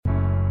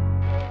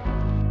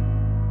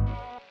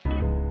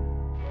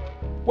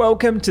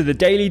Welcome to the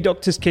Daily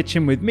Doctor's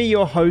Kitchen with me,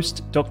 your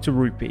host, Dr.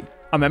 Rupi.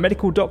 I'm a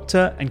medical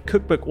doctor and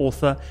cookbook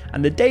author,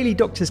 and the Daily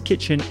Doctor's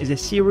Kitchen is a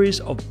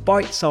series of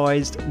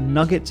bite-sized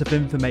nuggets of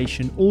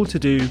information all to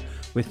do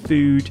with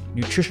food,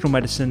 nutritional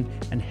medicine,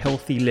 and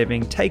healthy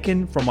living,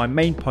 taken from my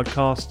main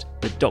podcast,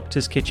 the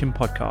Doctor's Kitchen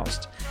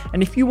Podcast.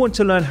 And if you want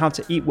to learn how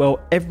to eat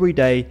well every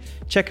day,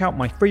 check out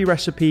my free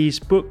recipes,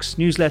 books,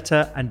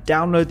 newsletter, and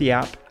download the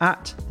app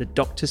at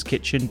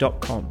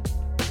thedoctorskitchen.com.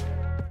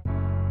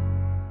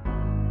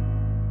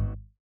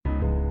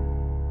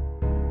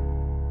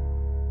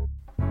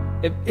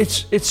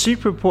 It's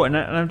super important,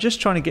 and I'm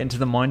just trying to get into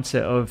the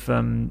mindset of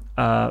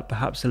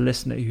perhaps a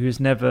listener who has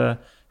never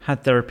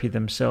had therapy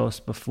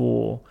themselves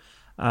before,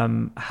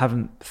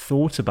 haven't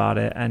thought about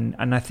it, and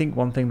I think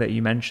one thing that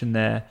you mentioned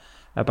there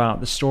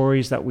about the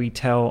stories that we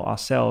tell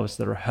ourselves,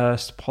 the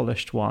rehearsed,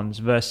 polished ones,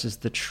 versus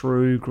the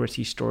true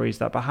gritty stories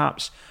that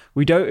perhaps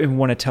we don't even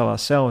want to tell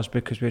ourselves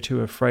because we're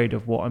too afraid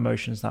of what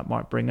emotions that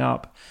might bring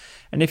up.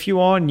 And if you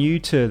are new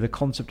to the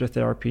concept of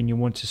therapy and you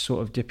want to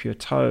sort of dip your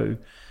toe,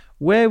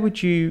 where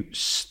would you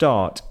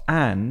start?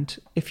 And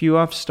if you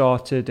have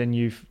started and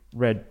you've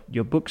read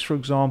your books, for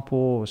example,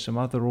 or some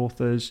other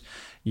authors,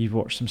 you've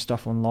watched some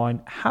stuff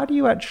online, how do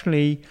you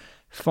actually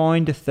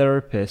find a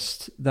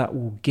therapist that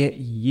will get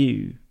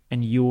you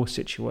and your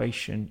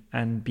situation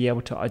and be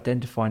able to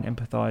identify and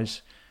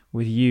empathize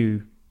with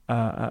you,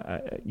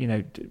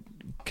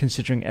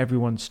 considering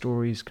everyone's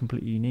story is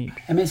completely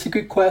unique? I mean, it's a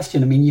good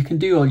question. I mean, you can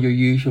do all your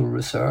usual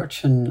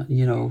research and,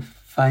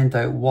 find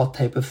out what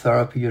type of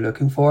therapy you're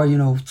looking for.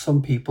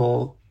 Some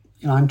people,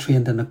 I'm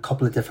trained in a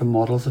couple of different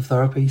models of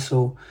therapy.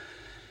 So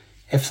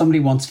if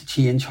somebody wants to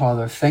change how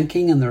they're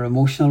thinking and their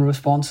emotional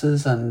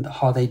responses and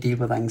how they deal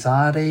with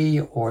anxiety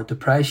or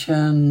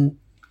depression,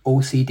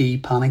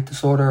 OCD, panic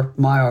disorder,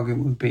 my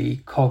argument would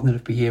be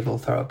cognitive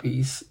behavioral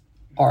therapies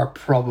are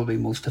probably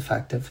most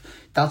effective.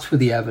 That's where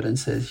the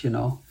evidence is,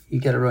 You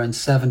get around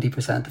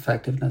 70%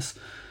 effectiveness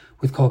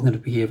with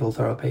cognitive behavioral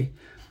therapy.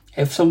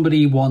 If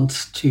somebody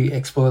wants to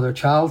explore their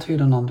childhood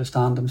and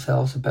understand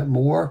themselves a bit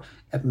more,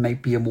 it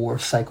might be a more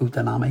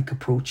psychodynamic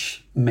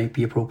approach, might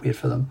be appropriate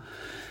for them.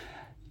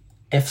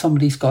 If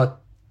somebody's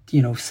got,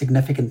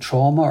 significant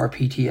trauma or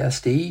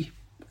PTSD,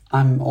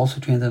 I'm also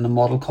trained in a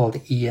model called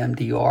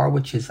EMDR,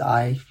 which is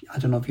I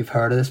don't know if you've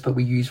heard of this, but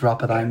we use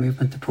rapid eye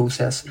movement to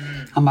process.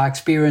 And my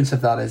experience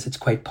of that is it's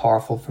quite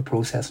powerful for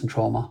processing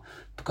trauma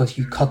because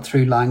you cut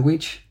through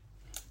language.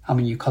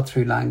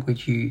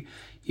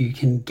 You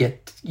can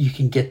get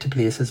to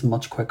places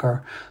much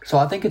quicker. So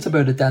I think it's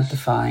about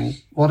identifying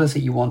what is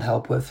it you want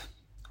help with,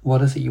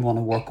 what is it you want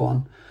to work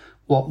on,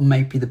 what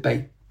might be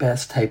the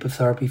best type of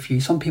therapy for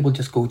you. Some people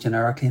just go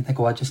generically and think,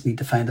 I just need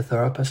to find a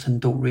therapist, and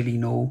don't really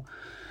know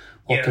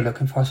what they're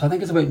looking for. So I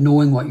think it's about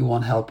knowing what you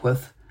want help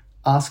with,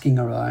 asking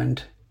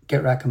around,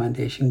 get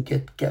recommendation,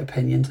 get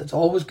opinions. It's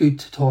always good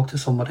to talk to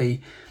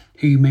somebody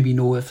who you maybe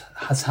know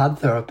has had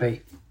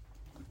therapy,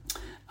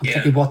 and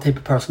particularly what type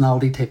of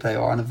personality type they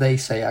are. And if they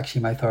say,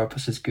 actually, my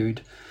therapist is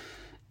good,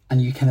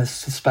 and you kind of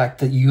suspect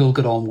that you'll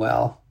get on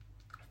well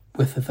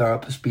with the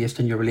therapist based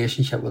on your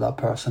relationship with that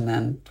person,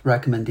 then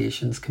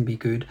recommendations can be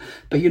good.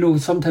 But,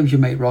 sometimes you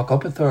might rock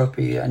up at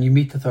therapy and you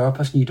meet the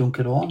therapist and you don't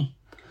get on.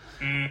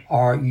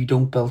 Or you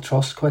don't build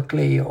trust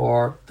quickly,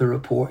 or the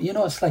rapport.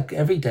 It's like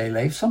everyday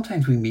life.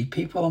 Sometimes we meet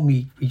people and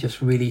we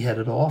just really hit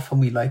it off and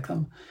we like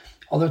them.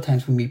 Other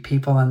times we meet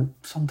people and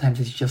sometimes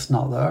it's just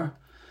not there.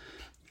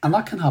 And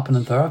that can happen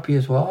in therapy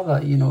as well,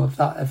 that,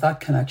 if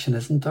that connection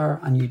isn't there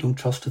and you don't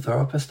trust the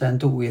therapist, then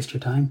don't waste your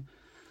time.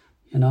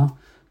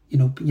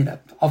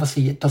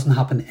 Obviously it doesn't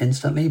happen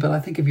instantly, but I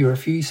think if you're a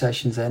few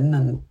sessions in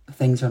and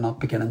things are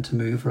not beginning to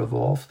move or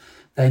evolve,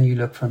 then you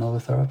look for another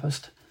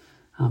therapist.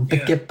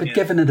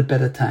 Giving it a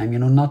bit of time,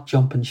 not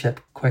jumping ship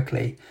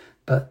quickly,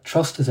 but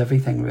trust is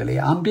everything really.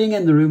 And being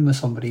in the room with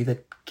somebody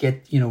that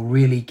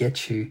really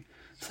gets you,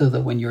 so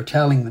that when you're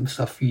telling them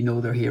stuff,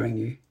 they're hearing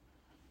you.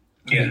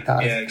 I think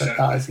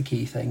that is the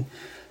key thing.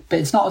 But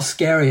it's not as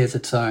scary as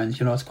it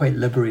sounds, it's quite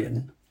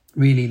liberating,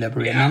 really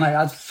liberating. And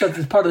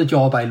it's part of the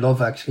job I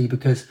love, actually,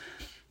 because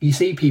you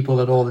see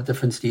people at all the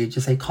different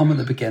stages. They come at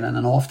the beginning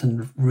and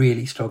often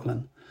really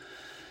struggling.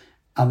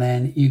 And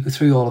then you go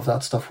through all of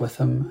that stuff with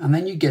them. And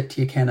then you get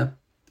to your kind of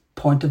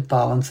point of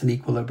balance and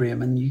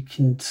equilibrium, and you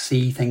can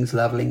see things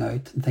leveling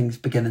out and things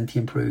beginning to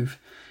improve.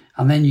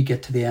 And then you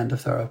get to the end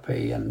of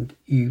therapy and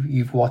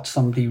you've watched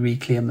somebody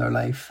reclaim their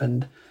life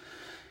and,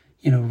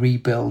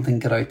 rebuild and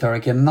get out there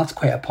again. And that's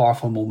quite a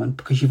powerful moment,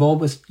 because you've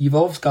always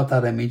got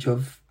that image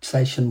of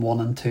session 1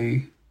 and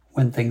 2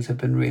 when things have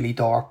been really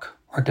dark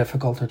or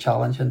difficult or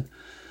challenging.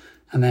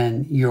 And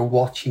then you're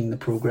watching the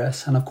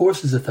progress. And of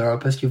course, as a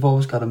therapist, you've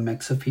always got a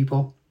mix of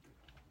people.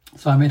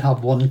 So I might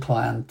have one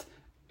client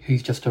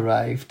who's just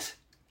arrived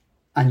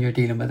and you're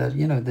dealing with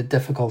it, the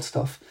difficult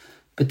stuff.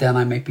 But then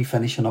I might be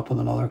finishing up with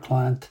another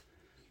client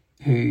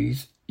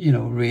who's,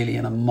 really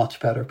in a much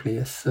better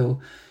place.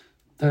 So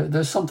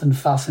there's something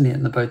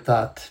fascinating about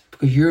that,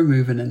 because you're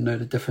moving in and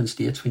out of different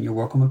states when you're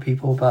working with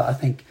people. But I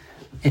think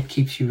it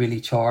keeps you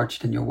really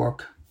charged in your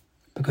work,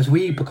 because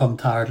we become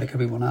tired like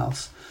everyone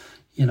else.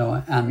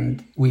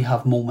 and we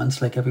have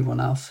moments like everyone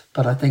else.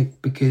 But I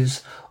think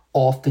because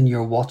often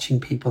you're watching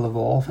people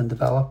evolve and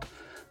develop,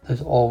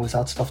 there's always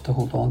that stuff to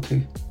hold on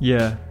to.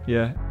 Yeah.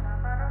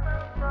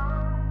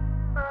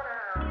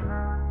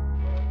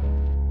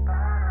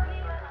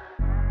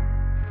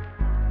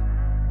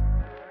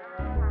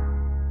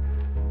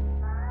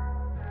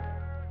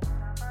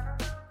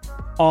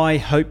 I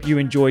hope you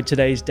enjoyed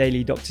today's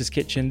Daily Doctor's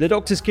Kitchen. The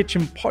Doctor's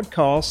Kitchen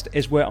podcast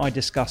is where I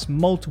discuss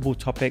multiple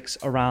topics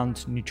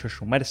around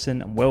nutritional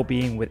medicine and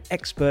well-being with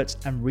experts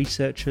and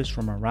researchers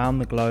from around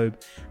the globe.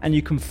 And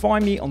you can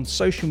find me on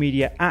social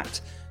media at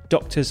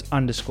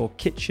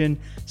doctors_kitchen.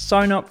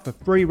 Sign up for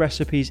free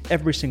recipes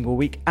every single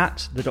week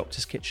at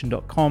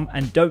thedoctorskitchen.com.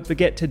 And don't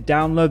forget to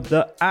download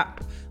the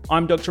app.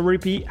 I'm Dr.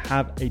 Rupy.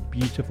 Have a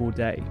beautiful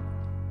day.